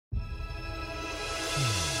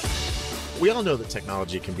We all know that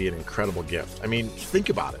technology can be an incredible gift. I mean, think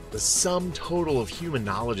about it. The sum total of human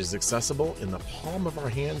knowledge is accessible in the palm of our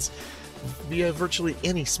hands via virtually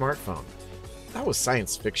any smartphone. That was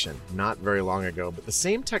science fiction not very long ago, but the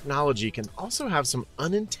same technology can also have some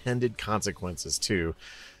unintended consequences too,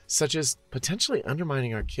 such as potentially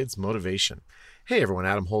undermining our kids' motivation. Hey everyone,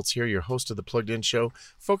 Adam Holtz here, your host of the Plugged In Show.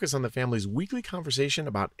 Focus on the family's weekly conversation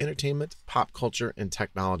about entertainment, pop culture, and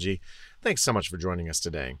technology. Thanks so much for joining us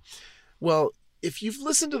today. Well, if you've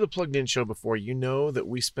listened to the Plugged In Show before, you know that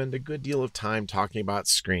we spend a good deal of time talking about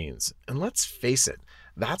screens. And let's face it,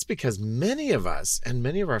 that's because many of us and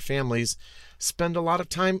many of our families spend a lot of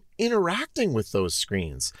time interacting with those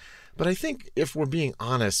screens. But I think if we're being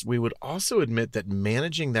honest, we would also admit that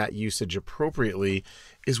managing that usage appropriately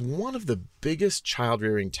is one of the biggest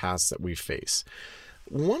child-rearing tasks that we face.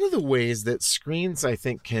 One of the ways that screens, I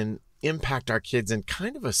think, can impact our kids in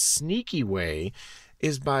kind of a sneaky way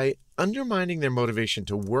is by undermining their motivation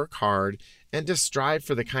to work hard and to strive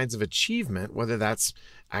for the kinds of achievement, whether that's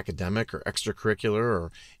academic or extracurricular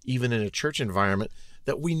or even in a church environment,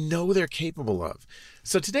 that we know they're capable of.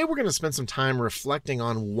 So today we're going to spend some time reflecting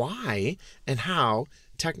on why and how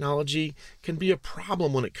technology can be a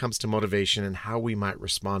problem when it comes to motivation and how we might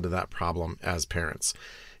respond to that problem as parents.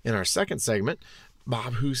 In our second segment,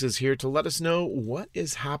 Bob Hoos is here to let us know what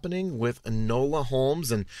is happening with Enola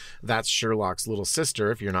Holmes, and that's Sherlock's little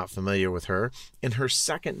sister, if you're not familiar with her, in her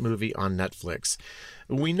second movie on Netflix.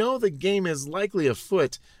 We know the game is likely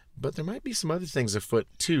afoot, but there might be some other things afoot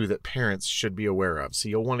too that parents should be aware of. So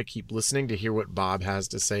you'll want to keep listening to hear what Bob has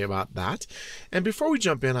to say about that. And before we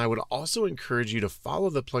jump in, I would also encourage you to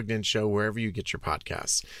follow the Plugged In Show wherever you get your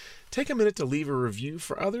podcasts. Take a minute to leave a review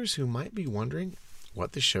for others who might be wondering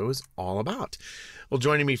what the show is all about. Well,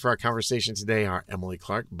 joining me for our conversation today are Emily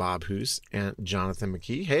Clark, Bob Hoos, and Jonathan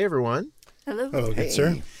McKee. Hey, everyone. Hello. Hello, Hey. good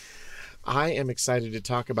sir. I am excited to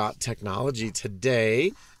talk about technology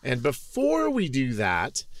today. And before we do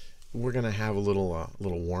that, we're going to have a little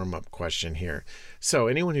warm-up question here. So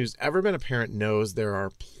anyone who's ever been a parent knows there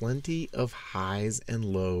are plenty of highs and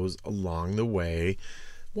lows along the way.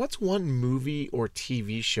 What's one movie or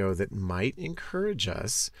TV show that might encourage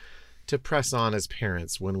us to press on as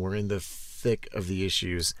parents when we're in the thick of the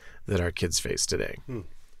issues that our kids face today?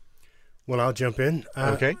 Well, I'll jump in.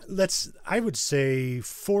 Okay. I would say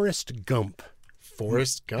Forrest Gump.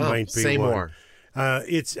 Forrest Gump. Might be Say one. more.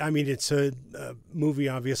 It's a movie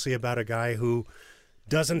obviously about a guy who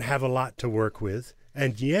doesn't have a lot to work with,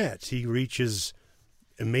 and yet he reaches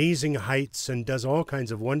amazing heights and does all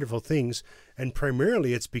kinds of wonderful things. And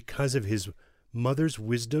primarily it's because of his mother's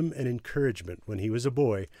wisdom and encouragement when he was a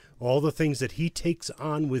boy. All the things that he takes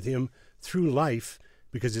on with him through life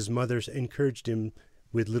because his mother's encouraged him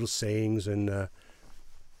with little sayings and,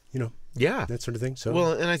 Yeah. that sort of thing. So,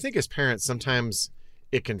 Well, and I think as parents, sometimes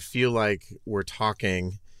it can feel like we're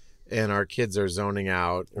talking and our kids are zoning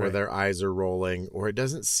out or Right. their eyes are rolling, or it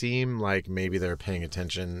doesn't seem like maybe they're paying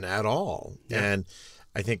attention at all. Yeah. And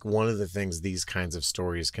I think one of the things these kinds of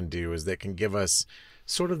stories can do is they can give us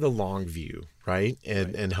sort of the long view, right?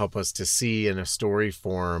 And help us to see in a story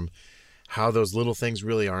form how those little things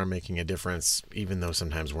really are making a difference, even though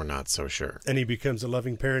sometimes we're not so sure. and he becomes a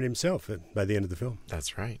loving parent himself by the end of the film.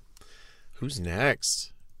 That's right. Who's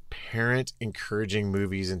next? Parent encouraging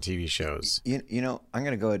movies and TV shows. You know, I'm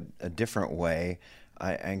going to go a different way.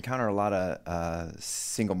 I encounter a lot of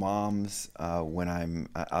single moms when I'm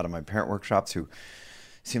out of my parent workshops who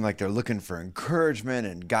seem like they're looking for encouragement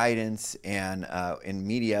and guidance. And in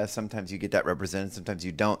media, sometimes you get that represented, sometimes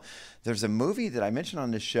you don't. There's a movie that I mentioned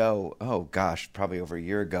on the show, oh gosh, probably over a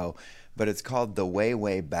year ago, but it's called The Way,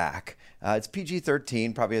 Way Back. It's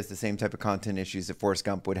PG-13, probably has the same type of content issues that Forrest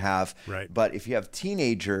Gump would have. Right. But if you have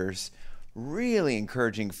teenagers, really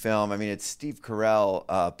encouraging film. I mean, it's Steve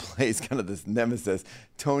Carell plays kind of this nemesis.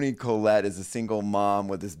 Toni Collette is a single mom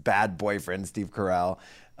with this bad boyfriend, Steve Carell.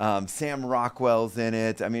 Sam Rockwell's in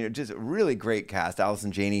it. I mean, just a really great cast,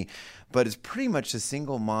 Allison Janney. But it's pretty much a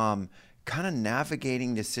single mom kind of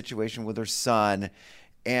navigating this situation with her son.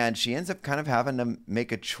 And she ends up kind of having to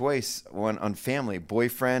make a choice on family,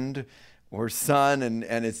 boyfriend or son.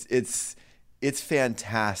 And it's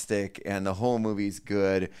fantastic. And the whole movie's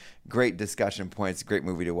good. Great discussion points. Great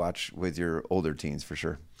movie to watch with your older teens for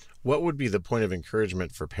sure. What would be the point of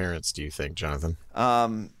encouragement for parents, do you think, Jonathan?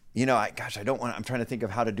 I don't want. I'm trying to think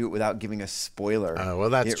of how to do it without giving a spoiler.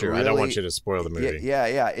 Well, that's true. I don't want you to spoil the movie.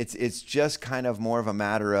 Yeah. It's just kind of more of a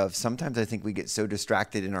matter of sometimes I think we get so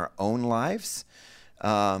distracted in our own lives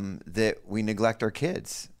that we neglect our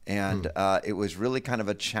kids. And it was really kind of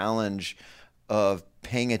a challenge of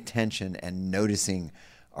paying attention and noticing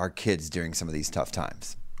our kids during some of these tough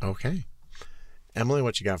times. Okay. Emily,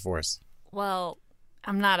 what you got for us? Well,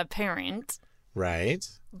 I'm not a parent. Right.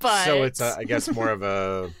 But So it's, I guess, more of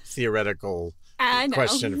a theoretical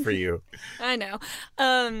question for you. I know.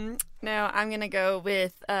 No, I'm going to go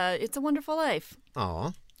with It's a Wonderful Life.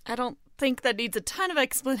 Aw. I don't think that needs a ton of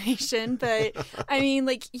explanation, but I mean,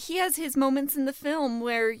 like, he has his moments in the film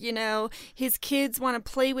where, you know, his kids want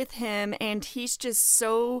to play with him and he's just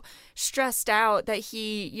so stressed out that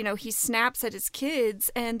he snaps at his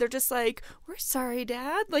kids and they're just like, we're sorry,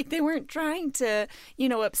 Dad. Like, they weren't trying to,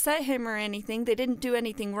 upset him or anything. They didn't do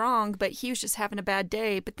anything wrong, but he was just having a bad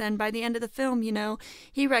day. But then by the end of the film,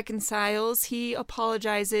 he reconciles, he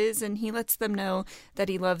apologizes, and he lets them know that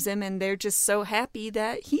he loves him, and they're just so happy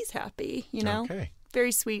that he's happy, Okay.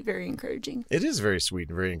 Very sweet, very encouraging. It is very sweet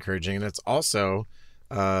and very encouraging, and it's also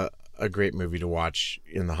a great movie to watch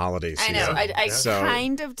in the holiday season. I know. I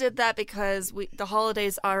kind of did that because the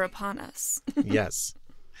holidays are upon us. Yes.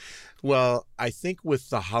 Well, I think with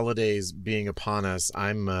the holidays being upon us, I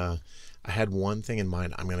had one thing in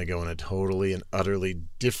mind. I'm going to go in a totally and utterly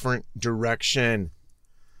different direction.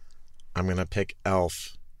 I'm going to pick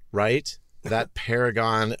Elf, right? That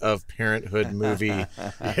paragon of parenthood movie,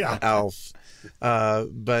 Elf.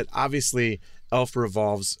 But obviously, Elf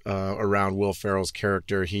revolves around Will Ferrell's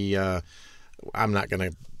character. I'm not going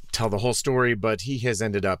to tell the whole story, but he has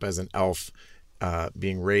ended up as an elf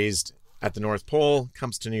being raised at the North Pole,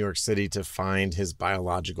 comes to New York City to find his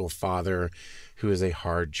biological father, who is a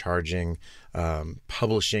hard-charging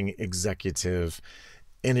publishing executive.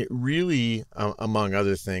 And it really, among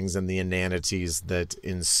other things, and the inanities that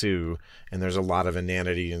ensue, and there's a lot of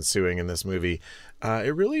inanity ensuing in this movie,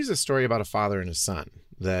 it really is a story about a father and a son,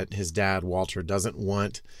 that his dad, Walter, doesn't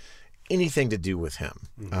want anything to do with him.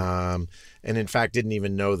 Mm-hmm. And in fact, didn't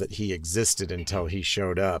even know that he existed until he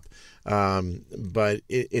showed up. But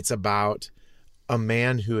it's about a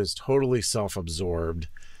man who is totally self-absorbed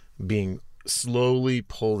being slowly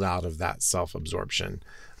pulled out of that self-absorption,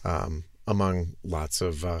 among lots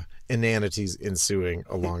of inanities ensuing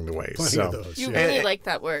along the way. Plenty of those, you really like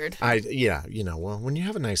that word. Well, when you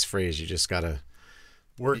have a nice phrase, you just got to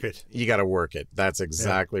work it. You got to work it. That's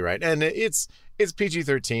exactly right. And it's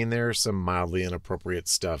PG-13. There's some mildly inappropriate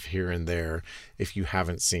stuff here and there if you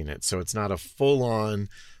haven't seen it. So it's not a full-on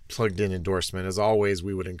plugged-in endorsement. As always,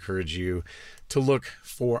 we would encourage you to look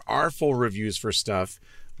for our full reviews for stuff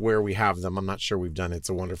where we have them. I'm not sure we've done It's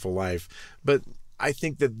a Wonderful Life, but I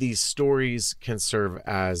think that these stories can serve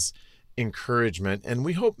as encouragement, and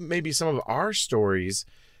we hope maybe some of our stories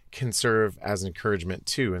can serve as encouragement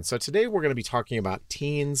too. And so today we're going to be talking about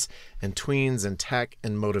teens and tweens and tech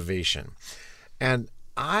and motivation. And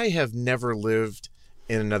I have never lived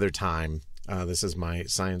in another time. This is my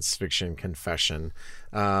science fiction confession.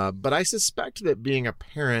 But I suspect that being a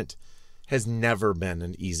parent has never been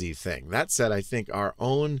an easy thing. That said, I think our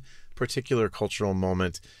own particular cultural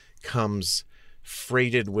moment comes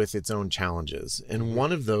freighted with its own challenges. And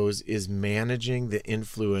one of those is managing the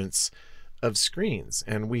influence of screens.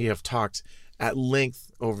 And we have talked at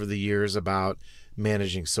length over the years about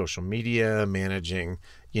managing social media, managing,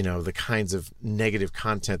 the kinds of negative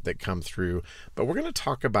content that come through. But we're going to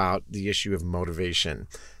talk about the issue of motivation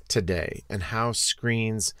today and how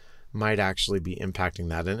screens might actually be impacting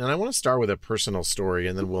that. And I want to start with a personal story,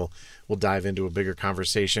 and then we'll dive into a bigger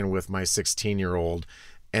conversation with my 16-year-old.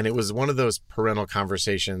 And it was one of those parental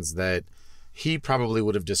conversations that he probably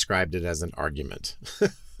would have described it as an argument.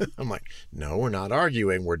 I'm like, no, we're not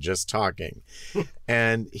arguing. We're just talking.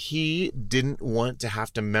 And he didn't want to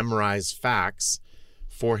have to memorize facts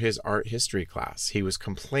for his art history class. He was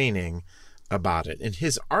complaining about it. And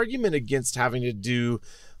his argument against having to do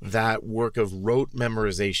that work of rote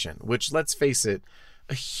memorization, which, let's face it,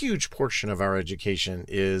 a huge portion of our education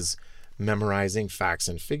is memorizing facts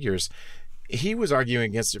and figures. He was arguing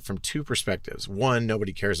against it from two perspectives. One,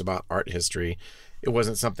 nobody cares about art history. It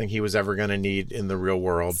wasn't something he was ever going to need in the real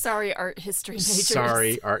world. Sorry, art history majors.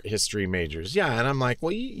 Sorry, art history majors. Yeah, and I'm like,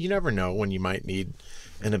 well, you never know when you might need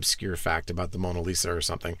an obscure fact about the Mona Lisa or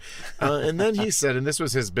something. And then he said, and this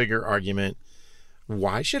was his bigger argument,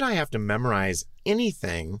 why should I have to memorize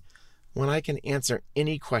anything when I can answer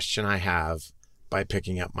any question I have by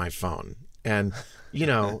picking up my phone? And,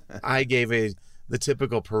 I gave the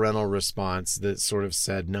typical parental response that sort of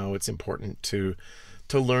said, no, it's important to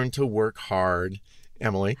learn to work hard.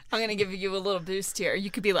 Emily? I'm going to give you a little boost here. You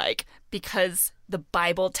could be like, because the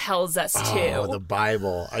Bible tells us to. Oh, the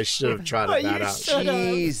Bible. I should have trotted that out.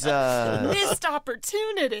 Jesus. Missed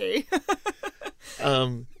opportunity.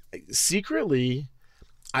 Secretly,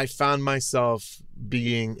 I found myself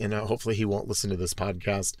being, and hopefully he won't listen to this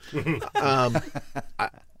podcast.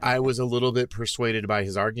 I was a little bit persuaded by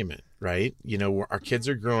his argument, right? You know, our kids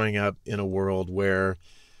are growing up in a world where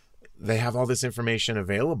they have all this information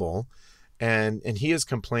available. And he has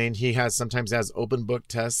complained he sometimes has open book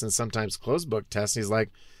tests and sometimes closed book tests. He's like,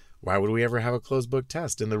 why would we ever have a closed book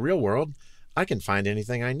test? In the real world, I can find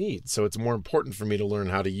anything I need. So it's more important for me to learn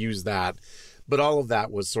how to use that. But all of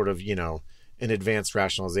that was sort of, you know, an advanced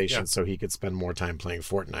rationalization so he could spend more time playing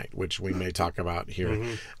Fortnite, which we may talk about here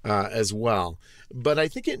as well. But I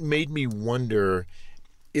think it made me wonder,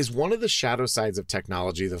 is one of the shadow sides of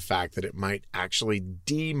technology the fact that it might actually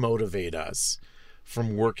demotivate us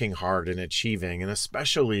from working hard and achieving, and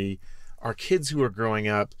especially our kids who are growing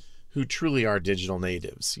up who truly are digital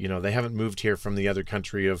natives? You know, they haven't moved here from the other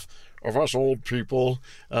country of us old people.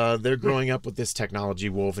 They're growing up with this technology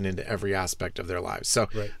woven into every aspect of their lives. So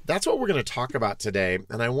that's what we're going to talk about today.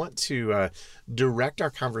 And I want to direct our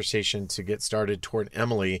conversation to get started toward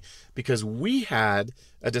Emily, because we had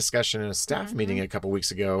a discussion in a staff meeting a couple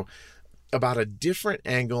weeks ago about a different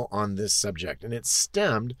angle on this subject. And it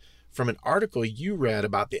stemmed from an article you read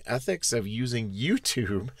about the ethics of using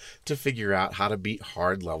YouTube to figure out how to beat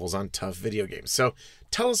hard levels on tough video games. So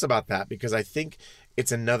tell us about that, because I think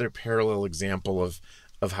it's another parallel example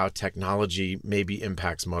of how technology maybe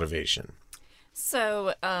impacts motivation.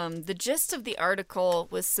 So the gist of the article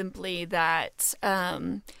was simply that,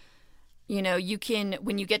 you know, you can,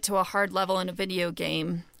 when you get to a hard level in a video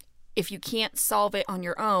game, if you can't solve it on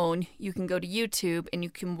your own, you can go to YouTube and you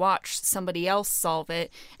can watch somebody else solve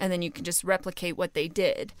it, and then you can just replicate what they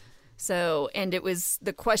did. So, and it was,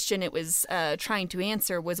 the question it was trying to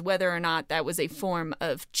answer was whether or not that was a form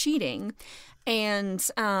of cheating. And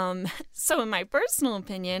so in my personal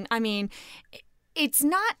opinion, I mean, it's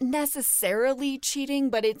not necessarily cheating,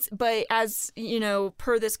 but as you know,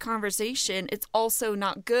 per this conversation, it's also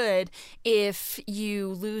not good if you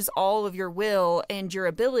lose all of your will and your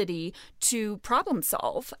ability to problem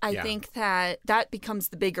solve. I think that becomes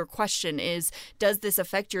the bigger question is, does this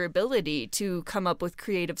affect your ability to come up with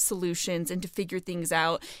creative solutions and to figure things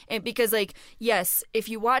out? And because, like, yes, if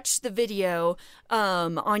you watch the video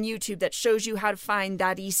on YouTube that shows you how to find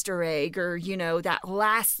that Easter egg, or, you know, that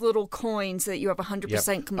last little coin so that you have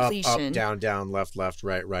 100% completion. Up, down, down, left, left,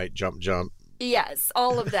 right, jump, jump. Yes,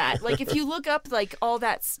 all of that. Like, if you look up, like, all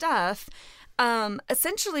that stuff,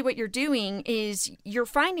 essentially what you're doing is you're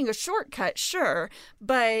finding a shortcut, sure,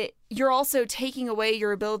 but you're also taking away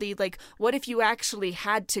your ability. Like, what if you actually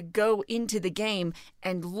had to go into the game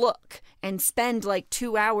and look and spend like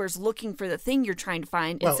 2 hours looking for the thing you're trying to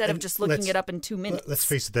find instead of just looking it up in 2 minutes? Let's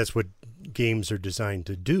face it, that's what games are designed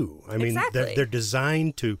to do. I mean, they're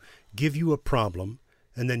designed to give you a problem,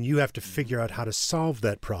 and then you have to figure out how to solve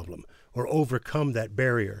that problem or overcome that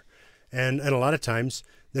barrier. And a lot of times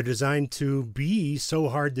they're designed to be so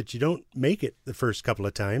hard that you don't make it the first couple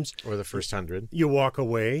of times. Or the first 100. You walk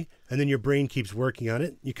away, and then your brain keeps working on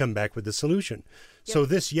it. You come back with the solution. Yep. So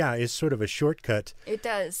this, is sort of a shortcut. It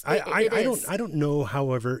does. I don't know,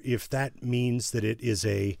 however, if that means that it is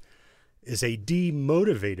a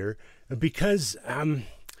demotivator, because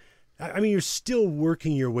I mean, you're still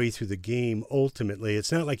working your way through the game. Ultimately,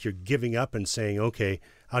 it's not like you're giving up and saying, "Okay,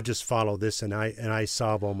 I'll just follow this and I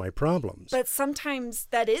solve all my problems." But sometimes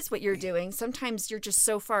that is what you're doing. Sometimes you're just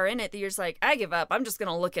so far in it that you're just like, I give up. I'm just going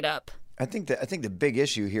to look it up. I think the big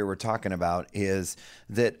issue here we're talking about is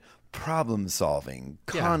that problem solving,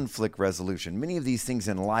 conflict resolution, many of these things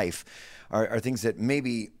in life are things that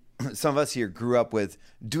maybe some of us here grew up with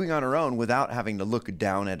doing on our own without having to look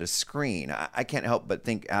down at a screen. I can't help but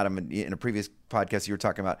think, Adam, in a previous podcast, you were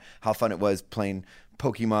talking about how fun it was playing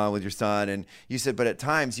Pokemon with your son. And you said, but at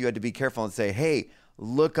times you had to be careful and say, hey,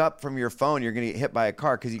 look up from your phone. You're going to get hit by a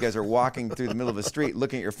car because you guys are walking through the middle of a street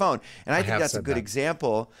looking at your phone. And I think that's a good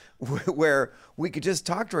example where we could just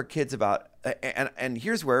talk to our kids about, and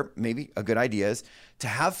here's where maybe a good idea is to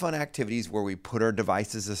have fun activities where we put our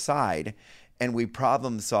devices aside and we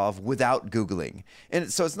problem solve without Googling.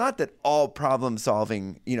 And so it's not that all problem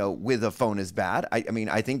solving, with a phone is bad. I mean,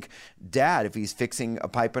 I think Dad, if he's fixing a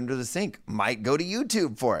pipe under the sink, might go to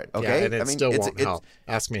YouTube for it. Okay, and still won't help.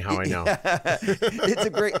 Ask me how I know.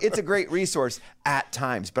 It's a great resource at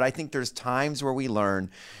times, but I think there's times where we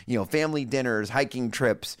learn, family dinners, hiking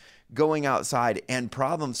trips, going outside and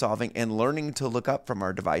problem solving and learning to look up from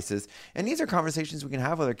our devices. And these are conversations we can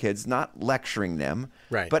have with our kids, not lecturing them,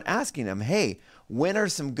 but asking them, hey, when are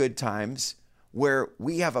some good times where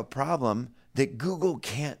we have a problem that Google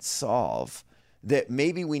can't solve, that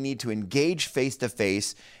maybe we need to engage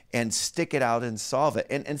face-to-face and stick it out and solve it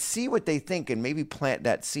and see what they think and maybe plant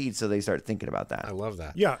that seed so they start thinking about that. I love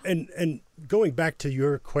that. Yeah, and going back to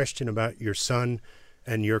your question about your son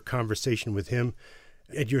and your conversation with him,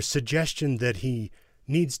 And your suggestion that he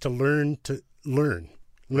needs to learn to learn,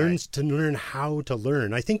 learns to learn how to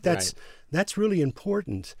learn. I think that's really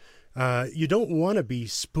important. You don't want to be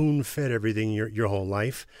spoon-fed everything your whole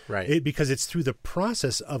life, right? Because it's through the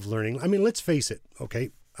process of learning. I mean, let's face it,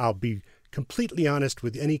 okay? I'll be completely honest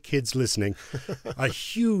with any kids listening. A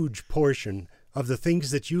huge portion of the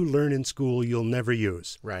things that you learn in school you'll never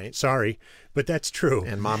use. Right. Sorry, but that's true.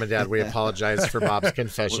 And Mom and Dad, we apologize for Bob's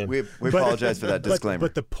confession. We apologize for that disclaimer.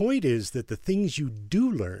 But the point is that the things you do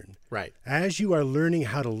learn, right, as you are learning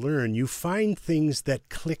how to learn, you find things that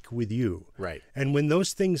click with you. Right. And when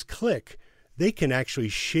those things click, they can actually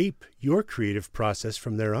shape your creative process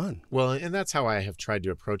from there on. Well, and that's how I have tried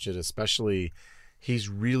to approach it, especially he's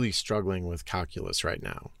really struggling with calculus right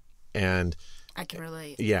now. And I can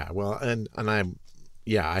relate. Yeah, well, and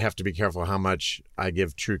I have to be careful how much I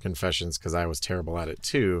give true confessions because I was terrible at it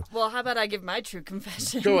too. Well, how about I give my true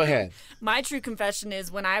confession? Go ahead. My true confession is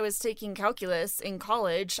when I was taking calculus in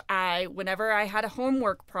college, whenever I had a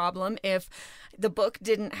homework problem, if the book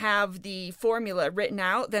didn't have the formula written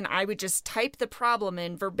out, then I would just type the problem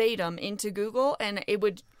in verbatim into Google, and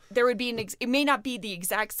there would be it may not be the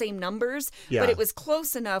exact same numbers, but it was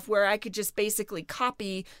close enough where I could just basically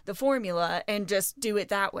copy the formula and just do it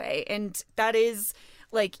that way. And that is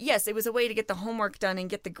like, yes, it was a way to get the homework done and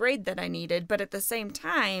get the grade that I needed. But at the same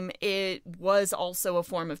time, it was also a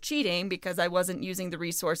form of cheating because I wasn't using the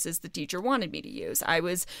resources the teacher wanted me to use. I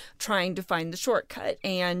was trying to find the shortcut.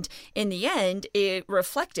 And in the end, it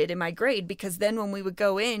reflected in my grade because then when we would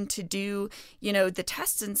go in to do, the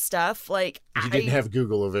tests and stuff, like you didn't have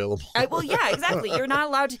Google available. Well, yeah, exactly. You're not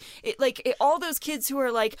allowed to, all those kids who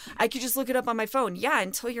are like, I could just look it up on my phone. Yeah,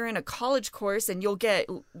 until you're in a college course and you'll get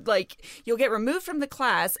removed from the class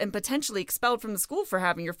and potentially expelled from the school for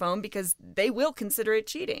having your phone because they will consider it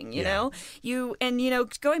cheating, you know?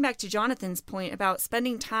 Going back to Jonathan's point about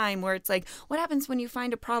spending time where it's like, what happens when you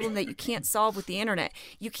find a problem that you can't solve with the internet?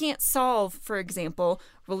 You can't solve, for example,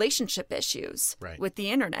 relationship issues with the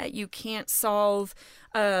internet. You can't solve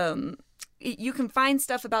you can find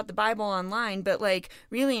stuff about the Bible online, but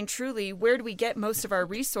really and truly, where do we get most of our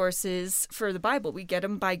resources for the Bible? We get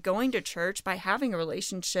them by going to church, by having a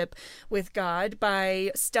relationship with God, by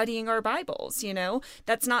studying our Bibles,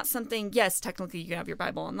 That's not something, yes, technically you can have your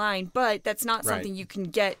Bible online, but that's not something you can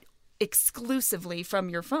get exclusively from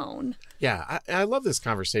your phone. Yeah, I love this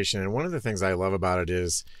conversation. And one of the things I love about it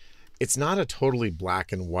is it's not a totally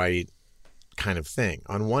black and white kind of thing.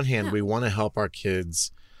 On one hand, we want to help our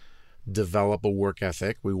kids develop a work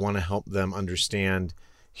ethic. We want to help them understand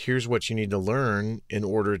here's what you need to learn in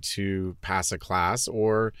order to pass a class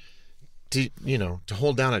or to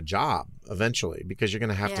hold down a job eventually, because you're going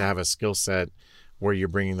to have a skill set where you're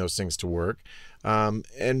bringing those things to work.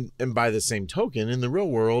 And by the same token, in the real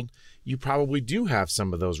world, you probably do have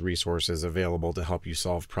some of those resources available to help you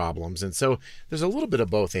solve problems. And so there's a little bit of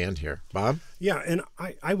both and here. Bob? Yeah, and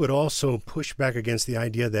I would also push back against the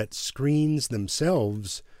idea that screens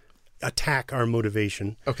themselves attack our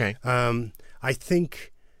motivation. Okay. I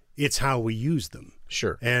think it's how we use them.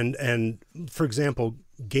 Sure. And for example,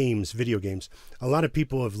 video games. A lot of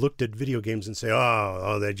people have looked at video games and say,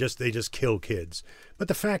 they just kill kids. But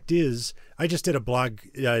the fact is, I just did a blog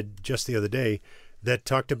just the other day that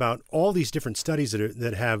talked about all these different studies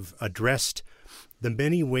that have addressed the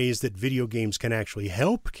many ways that video games can actually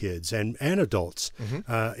help kids and adults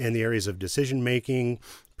in the areas of decision making,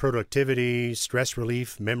 productivity, stress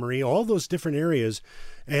relief, memory, all those different areas.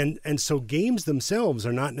 And so games themselves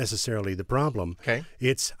are not necessarily the problem. Okay.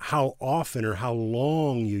 It's how often or how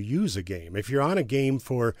long you use a game. If you're on a game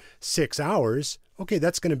for 6 hours, okay,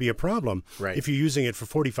 that's going to be a problem. Right. If you're using it for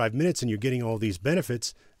 45 minutes and you're getting all these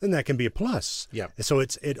benefits, then that can be a plus. Yeah. So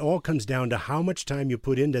it all comes down to how much time you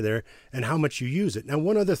put into there and how much you use it. Now,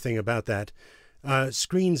 one other thing about that,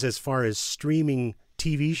 screens as far as streaming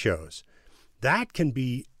TV shows, that can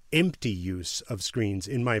be empty use of screens,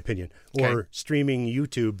 in my opinion, or streaming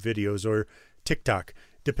YouTube videos or TikTok.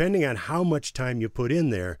 Depending on how much time you put in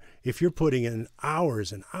there, if you're putting in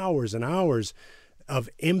hours and hours and hours of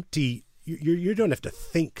empty, you don't have to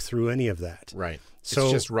think through any of that. Right. So,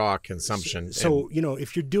 it's just raw consumption. So,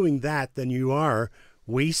 if you're doing that, then you are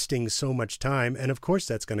wasting so much time. And of course,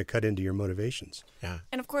 that's going to cut into your motivations. Yeah.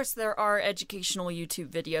 And of course, there are educational YouTube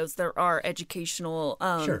videos. There are educational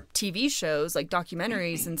TV shows like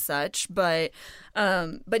documentaries and such. But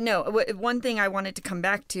no, one thing I wanted to come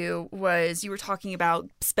back to was you were talking about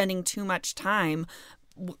spending too much time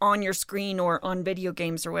on your screen or on video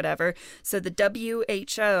games or whatever. So the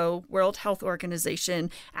WHO, World Health Organization,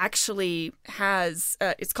 actually has,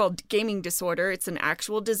 it's called gaming disorder. It's an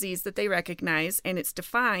actual disease that they recognize, and it's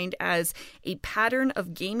defined as a pattern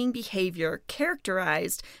of gaming behavior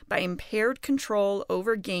characterized by impaired control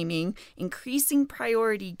over gaming, increasing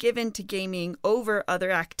priority given to gaming over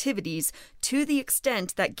other activities to the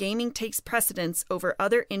extent that gaming takes precedence over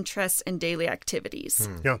other interests and daily activities.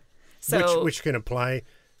 Yeah. So, which can apply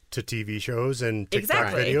to TV shows and TikTok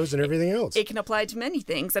Exactly. videos and everything else. It can apply to many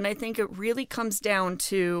things. And I think it really comes down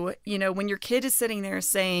to, when your kid is sitting there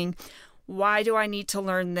saying, why do I need to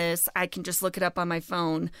learn this? I can just look it up on my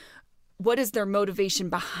phone. What is their motivation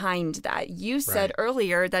behind that? You said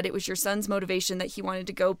earlier that it was your son's motivation that he wanted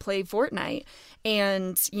to go play Fortnite.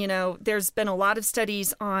 And, there's been a lot of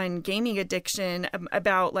studies on gaming addiction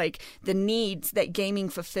about like the needs that gaming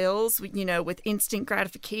fulfills, with instant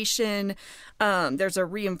gratification. There's a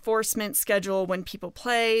reinforcement schedule when people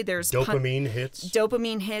play. There's Dopamine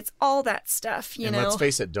hits, all that stuff, And let's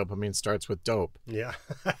face it, dopamine starts with dope. Yeah.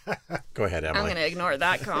 Go ahead, Emily. I'm going to ignore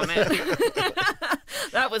that comment.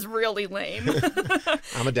 That was really lame.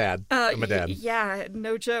 I'm a dad. Yeah,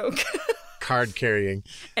 no joke. Card carrying.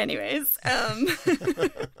 Anyways,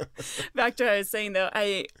 back to what I was saying, though.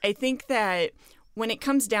 I think that when it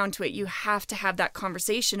comes down to it, you have to have that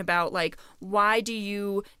conversation about, like, why do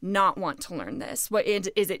you not want to learn this?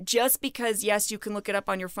 Is it just because, yes, you can look it up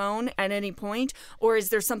on your phone at any point, or is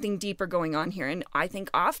there something deeper going on here? And I think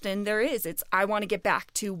often there is. I want to get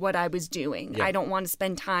back to what I was doing. Yeah. I don't want to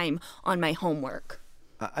spend time on my homework.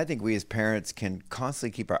 I think we as parents can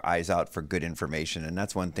constantly keep our eyes out for good information. And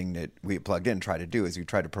that's one thing that we at Plugged In try to do is we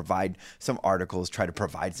try to provide some articles, try to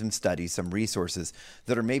provide some studies, some resources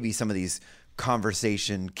that are maybe some of these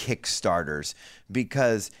conversation kickstarters.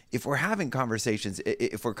 Because if we're having conversations,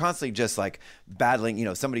 if we're constantly just like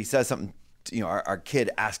battling, somebody says something, our kid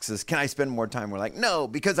asks us, can I spend more time? We're like, no,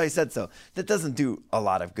 because I said so. That doesn't do a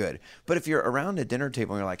lot of good. But if you're around a dinner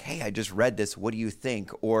table and you're like, hey, I just read this. What do you think?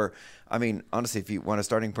 Or, honestly, if you want a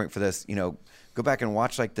starting point for this, go back and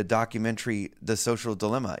watch like the documentary, The Social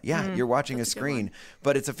Dilemma. Yeah, you're watching a screen,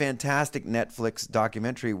 but it's a fantastic Netflix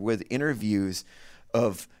documentary with interviews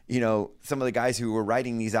of, some of the guys who were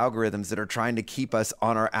writing these algorithms that are trying to keep us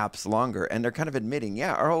on our apps longer. And they're kind of admitting,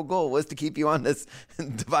 yeah, our whole goal was to keep you on this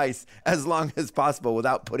device as long as possible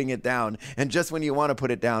without putting it down. And just when you want to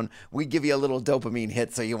put it down, we give you a little dopamine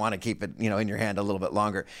hit so you want to keep it, in your hand a little bit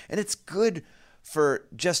longer. And it's good for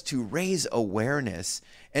just to raise awareness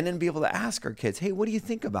and then be able to ask our kids, hey, what do you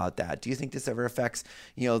think about that? Do you think this ever affects,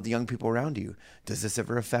 the young people around you? Does this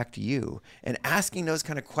ever affect you? And asking those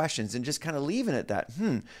kind of questions and just kind of leaving it that,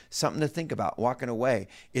 something to think about, walking away.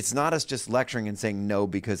 It's not us just lecturing and saying no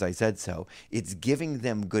because I said so. It's giving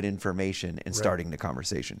them good information and starting the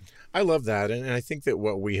conversation. I love that. And I think that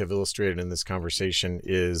what we have illustrated in this conversation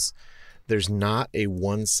is there's not a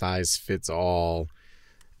one-size-fits-all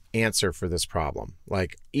answer for this problem.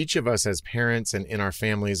 Like each of us as parents and in our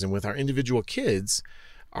families and with our individual kids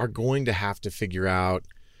are going to have to figure out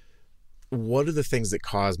what are the things that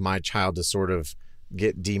cause my child to sort of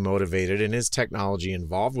get demotivated, and is technology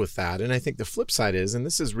involved with that? And I think the flip side is, and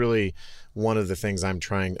this is really one of the things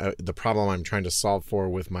the problem I'm trying to solve for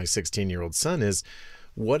with my 16-year-old son is,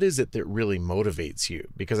 what is it that really motivates you?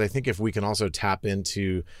 Because I think if we can also tap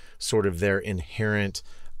into sort of their inherent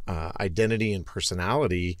identity and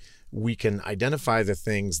personality, we can identify the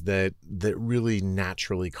things that really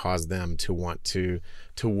naturally cause them to want to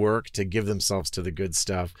work, to give themselves to the good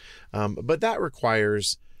stuff. But that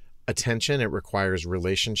requires attention. It requires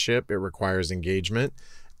relationship. It requires engagement.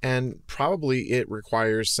 And probably it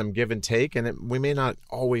requires some give and take, and we may not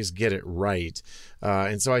always get it right.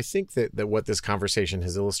 And so I think that what this conversation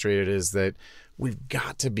has illustrated is that we've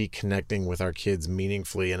got to be connecting with our kids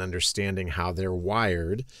meaningfully and understanding how they're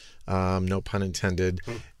wired, no pun intended,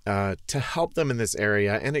 to help them in this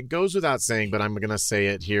area. And it goes without saying, but I'm going to say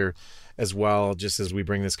it here as well, just as we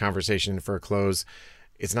bring this conversation for a close.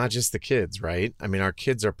 It's not just the kids, right? I mean, our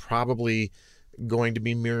kids are probably going to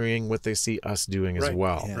be mirroring what they see us doing as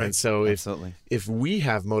well. Yeah, and so if we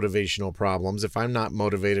have motivational problems, if I'm not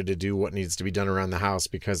motivated to do what needs to be done around the house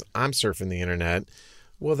because I'm surfing the internet,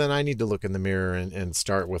 well, then I need to look in the mirror and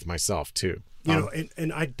start with myself too.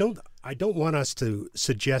 And I don't want us to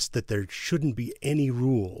suggest that there shouldn't be any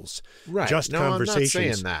rules. Right. Just no, conversations. I'm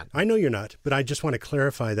not saying that. I know you're not, but I just want to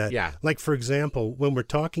clarify that. Yeah. Like, for example, when we're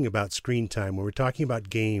talking about screen time, when we're talking about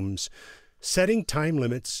games, setting time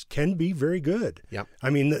limits can be very good. Yep. I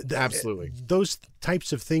mean, absolutely. Those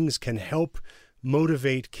types of things can help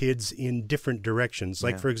motivate kids in different directions.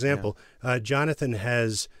 Like, for example, Jonathan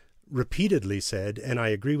has repeatedly said, and I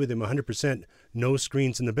agree with him 100%, no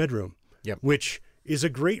screens in the bedroom. Yep. Which is a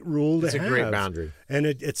great rule to have. It's a great boundary. And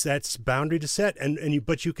that's boundary to set.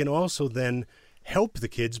 But you can also then help the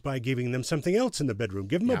kids by giving them something else in the bedroom.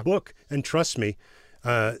 Give them a book, and trust me,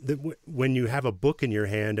 when you have a book in your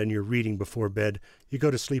hand and you're reading before bed, you go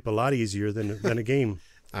to sleep a lot easier than a game.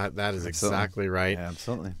 That is exactly right. Yeah,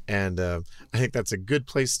 absolutely. And I think that's a good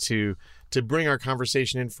place to bring our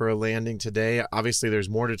conversation in for a landing today. Obviously, there's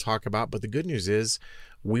more to talk about, but the good news is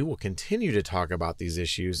we will continue to talk about these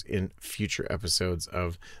issues in future episodes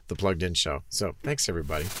of The Plugged In Show. So thanks,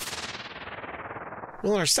 everybody.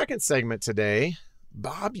 Well, in our second segment today,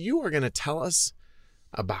 Bob, you are going to tell us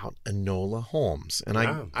about Enola Holmes. And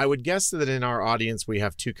I would guess that in our audience, we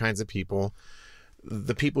have two kinds of people.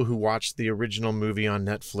 The people who watched the original movie on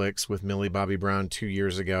Netflix with Millie Bobby Brown 2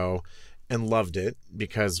 years ago and loved it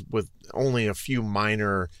because with only a few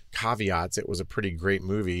minor caveats, it was a pretty great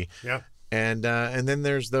movie. Yeah. And then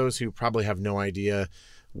there's those who probably have no idea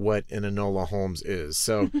what an Enola Holmes is.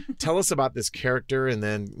 So tell us about this character and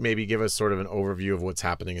then maybe give us sort of an overview of what's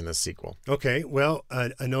happening in this sequel. Okay. Well,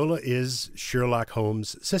 Enola is Sherlock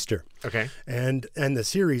Holmes' sister. Okay. And the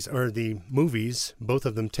series, or the movies, both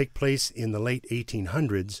of them take place in the late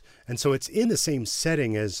 1800s. And so it's in the same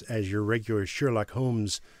setting as your regular Sherlock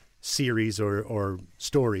Holmes series or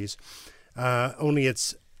stories. Only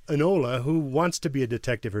it's Enola who wants to be a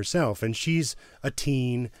detective herself. And she's a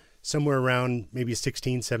teen, somewhere around maybe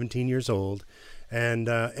 16, 17 years old. And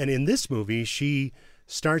in this movie, she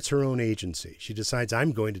starts her own agency. She decides,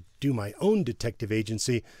 I'm going to do my own detective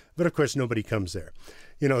agency. But of course, nobody comes there.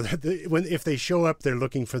 You know, if they show up, they're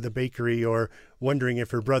looking for the bakery or wondering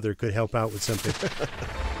if her brother could help out with something.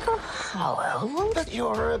 Hello, but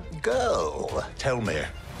you're a girl. Tell me,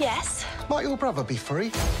 Yes. might your brother be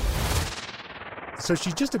free? So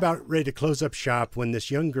she's just about ready to close up shop when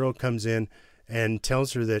this young girl comes in and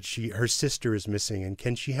tells her that her sister is missing and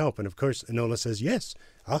can she help? And of course, Enola says, yes,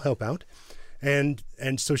 I'll help out. And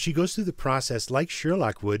so she goes through the process like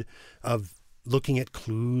Sherlock would of looking at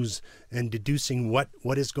clues and deducing what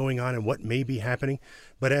is going on and what may be happening.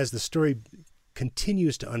 But as the story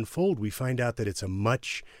continues to unfold, we find out that it's a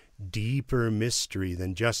much deeper mystery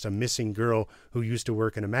than just a missing girl who used to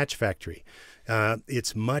work in a match factory.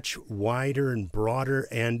 It's much wider and broader,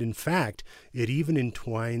 and in fact, it even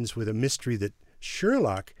entwines with a mystery that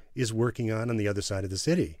Sherlock is working on the other side of the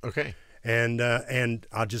city. Okay. And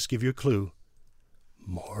I'll just give you a clue.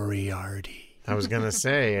 Moriarty. I was going to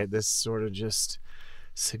say, this sort of just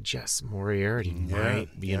suggests Moriarty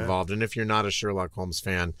might be involved. And if you're not a Sherlock Holmes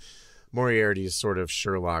fan, Moriarty is sort of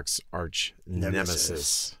Sherlock's arch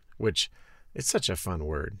nemesis, which is such a fun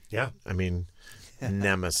word. Yeah. I mean,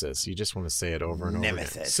 nemesis. You just want to say it over and over again.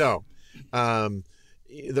 Nemesis. So,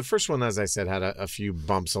 the first one, as I said, had a few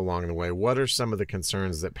bumps along the way. What are some of the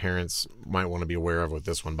concerns that parents might want to be aware of with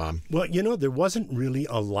this one, Bob? Well, there wasn't really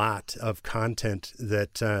a lot of content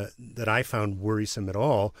that I found worrisome at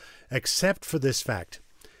all, except for this fact.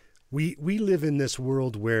 We live in this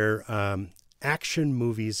world where action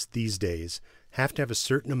movies these days have to have a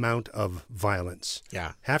certain amount of violence.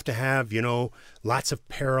 Yeah. Have to have, lots of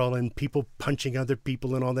peril and people punching other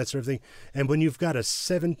people and all that sort of thing. And when you've got a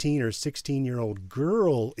 17 or 16-year-old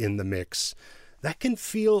girl in the mix, that can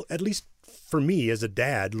feel, at least for me as a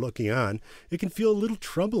dad looking on, it can feel a little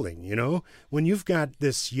troubling, when you've got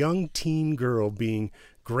this young teen girl being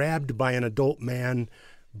grabbed by an adult man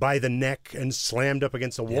by the neck and slammed up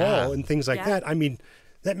against a wall and things like that. I mean,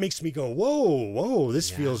 that makes me go, whoa,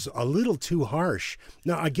 this feels a little too harsh.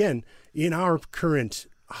 Now, again, in our current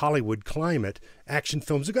Hollywood climate, action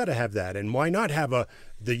films have got to have that. And why not have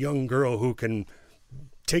the young girl who can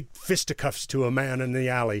take fisticuffs to a man in the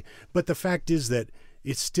alley? But the fact is that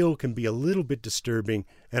it still can be a little bit disturbing.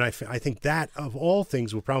 And I think that, of all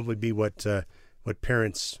things, will probably be what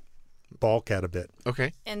parents balk at a bit.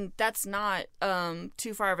 Okay. And that's not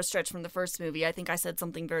too far of a stretch from the first movie. I think I said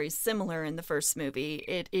something very similar in the first movie.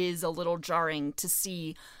 It is a little jarring to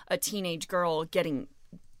see a teenage girl getting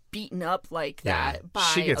beaten up like that by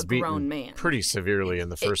she gets a grown beaten man. Pretty severely in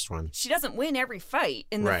the first one. She doesn't win every fight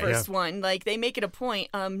in the first one. Like, they make it a point.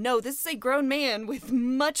 No, this is a grown man with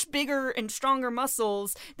much bigger and stronger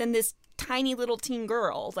muscles than this tiny little teen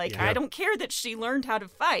girl. Like, I don't care that she learned how to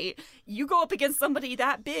fight. You go up against somebody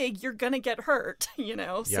that big, you're gonna get hurt,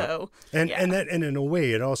 So and in a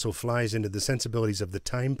way it also flies into the sensibilities of the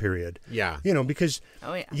time period. Yeah. Because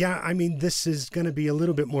I mean, this is gonna be a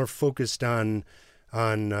little bit more focused on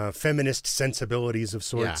feminist sensibilities of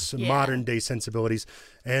sorts, modern day sensibilities,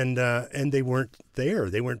 and they weren't there.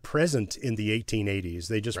 They weren't present in the 1880s.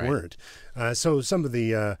 They just weren't. So some of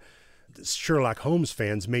the Sherlock Holmes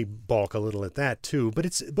fans may balk a little at that too, but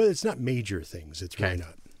it's not major things. It's really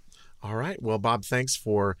not. All right. Well, Bob, thanks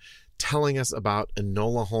for telling us about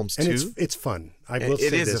Enola Holmes 2. And it's fun. I will say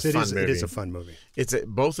this. It is a fun movie.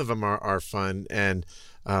 Both of them are fun, and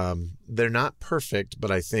they're not perfect, but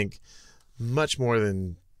I think much more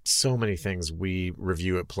than so many things we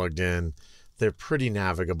review at Plugged In, they're pretty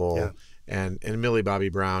navigable. Yeah. And Millie Bobby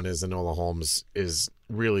Brown as Enola Holmes is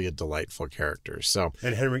really a delightful character. So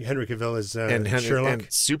and Henry Cavill is Sherlock. And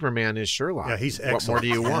Superman is Sherlock. Yeah, he's excellent. What more do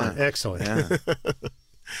you want? Excellent. Yeah.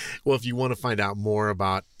 Well, if you want to find out more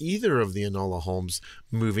about either of the Enola Holmes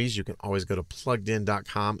movies, you can always go to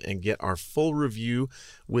pluggedin.com and get our full review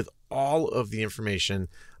with all of the information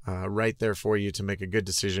right there for you to make a good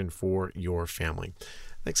decision for your family.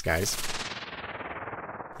 Thanks, guys.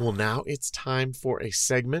 Well, now it's time for a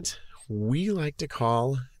segment we like to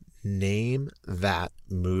call Name That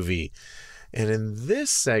Movie. And in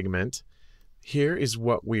this segment, here is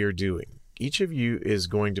what we are doing. Each of you is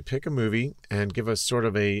going to pick a movie and give us sort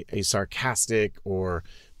of a sarcastic or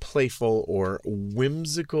playful or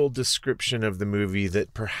whimsical description of the movie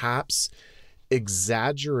that perhaps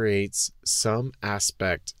exaggerates some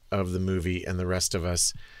aspect of the movie, and the rest of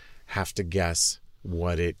us have to guess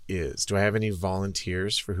what it is. Do I have any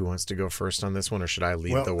volunteers for who wants to go first on this one, or should I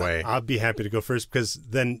lead the way? I'll be happy to go first because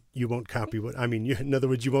then you won't copy in other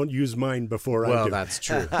words, you won't use mine before I do. Well, that's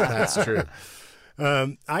true. That's true.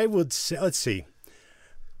 I would say, let's see.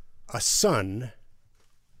 A son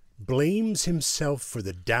blames himself for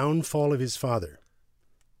the downfall of his father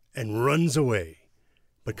and runs away,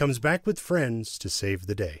 but comes back with friends to save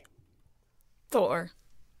the day. Thor.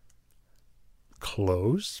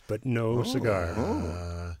 Close, but no cigar.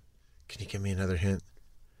 Can you give me another hint?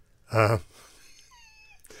 I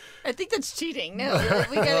think that's cheating. No,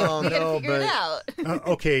 we gotta figure it out.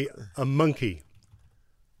 Okay, a monkey.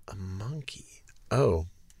 A monkey. Oh.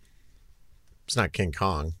 It's not King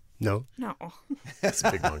Kong. No. It's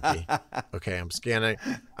a big monkey. Okay, I'm scanning.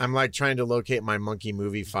 I'm like trying to locate my monkey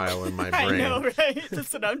movie file in my brain. I know, right?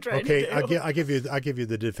 That's what I'm trying to do. Okay, I'll give you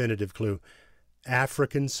the definitive clue.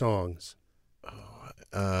 African songs.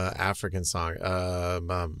 African song.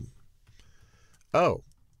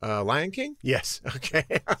 Lion King? Yes. Okay.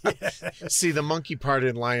 See, the monkey part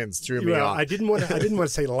in Lions threw me off. I didn't want to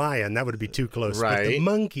say lion. That would be too close. Right. But the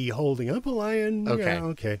monkey holding up a lion. Okay. Yeah,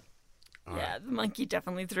 okay. Yeah, the monkey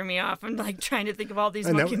definitely threw me off. I'm like trying to think of all these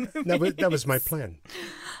And monkey movies. that was my plan.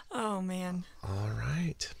 Oh, man. All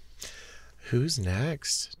right. Who's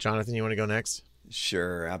next? Jonathan, you want to go next?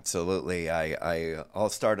 Sure, absolutely. I'll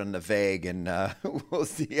start on the vague, and we'll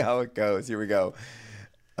see how it goes. Here we go.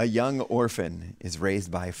 A young orphan is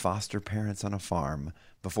raised by foster parents on a farm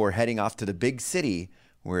before heading off to the big city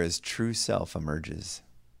where his true self emerges.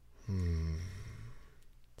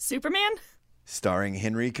 Superman? Starring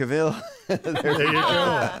Henry Cavill. There you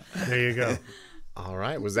go. There you go. All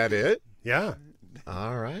right. Was that it? Yeah.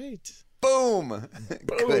 All right. Boom.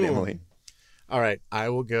 Good, Emily. All right. I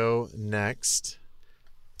will go next.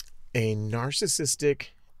 A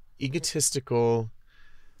narcissistic, egotistical,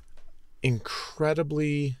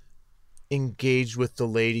 incredibly engaged with the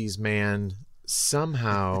ladies man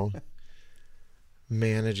somehow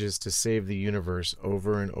manages to save the universe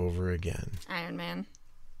over and over again. Iron Man.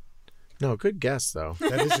 No, good guess though.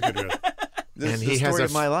 That is a good one. This is the story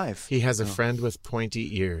of my life. He has a friend with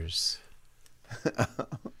pointy ears.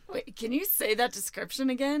 Wait, can you say that description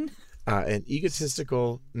again? An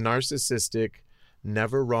egotistical, narcissistic,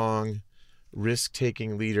 never wrong,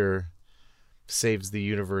 risk-taking leader saves the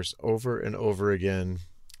universe over and over again.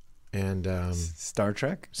 And Star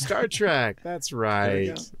Trek? Star Trek, that's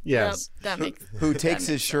right. Yes. Yep, that makes Who that takes his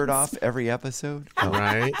makes shirt sense. off every episode?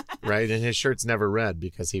 Right. And his shirt's never red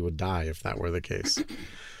because he would die if that were the case.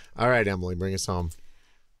 All right, Emily, bring us home.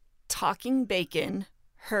 Talking bacon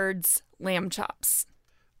herds lamb chops.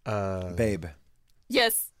 Babe.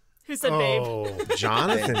 Yes. Who said babe? Oh,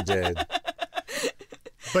 Jonathan did.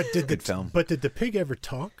 but did Good film. But did the pig ever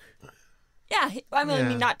talk? Yeah. I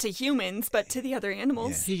mean, Yeah. not to humans, but to the other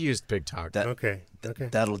animals. He used pig talk. Okay.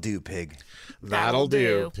 That'll do, pig. That'll do,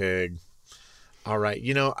 do. pig. All right.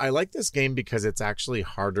 You know, I like this game because it's actually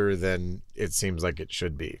harder than it seems like it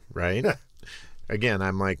should be, right? Again,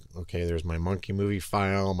 I'm like, okay, there's my monkey movie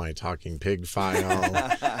file, my talking pig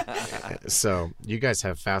file. So you guys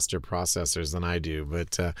have faster processors than I do,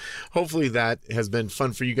 but hopefully that has been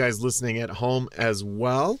fun for you guys listening at home as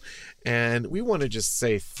well. And we want to just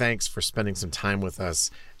say thanks for spending some time with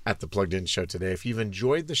us at the Plugged In Show today. If you've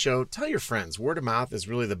enjoyed the show, tell your friends. Word of mouth is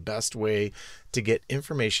really the best way to get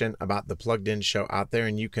information about the Plugged In Show out there.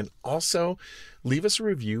 And you can also leave us a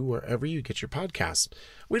review wherever you get your podcasts.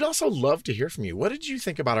 We'd also love to hear from you. What did you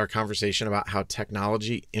think about our conversation about how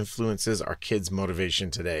technology influences our kids' motivation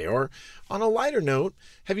today? Or on a lighter note,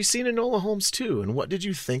 have you seen Enola Holmes 2? And what did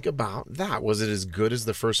you think about that? Was it as good as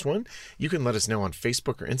the first one? You can let us know on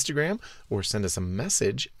Facebook or Instagram, or send us a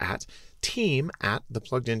message at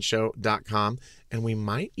team@thepluggedinshow.com, and we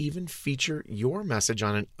might even feature your message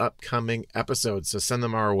on an upcoming episode, so send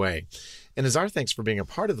them our way. And as our thanks for being a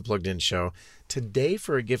part of the Plugged In Show, today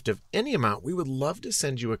for a gift of any amount, we would love to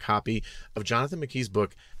send you a copy of Jonathan McKee's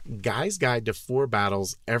book, Guy's Guide to 4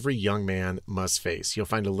 Battles Every Young Man Must Face. You'll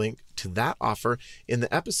find a link to that offer in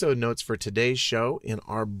the episode notes for today's show in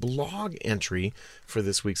our blog entry for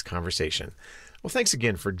this week's conversation. Well, thanks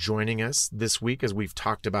again for joining us this week as we've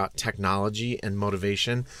talked about technology and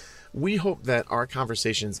motivation. We hope that our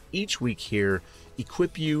conversations each week here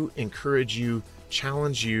equip you, encourage you,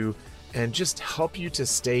 challenge you, and just help you to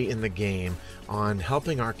stay in the game on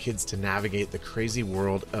helping our kids to navigate the crazy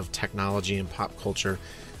world of technology and pop culture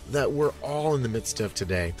that we're all in the midst of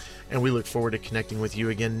today. And we look forward to connecting with you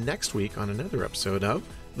again next week on another episode of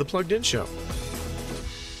The Plugged In Show.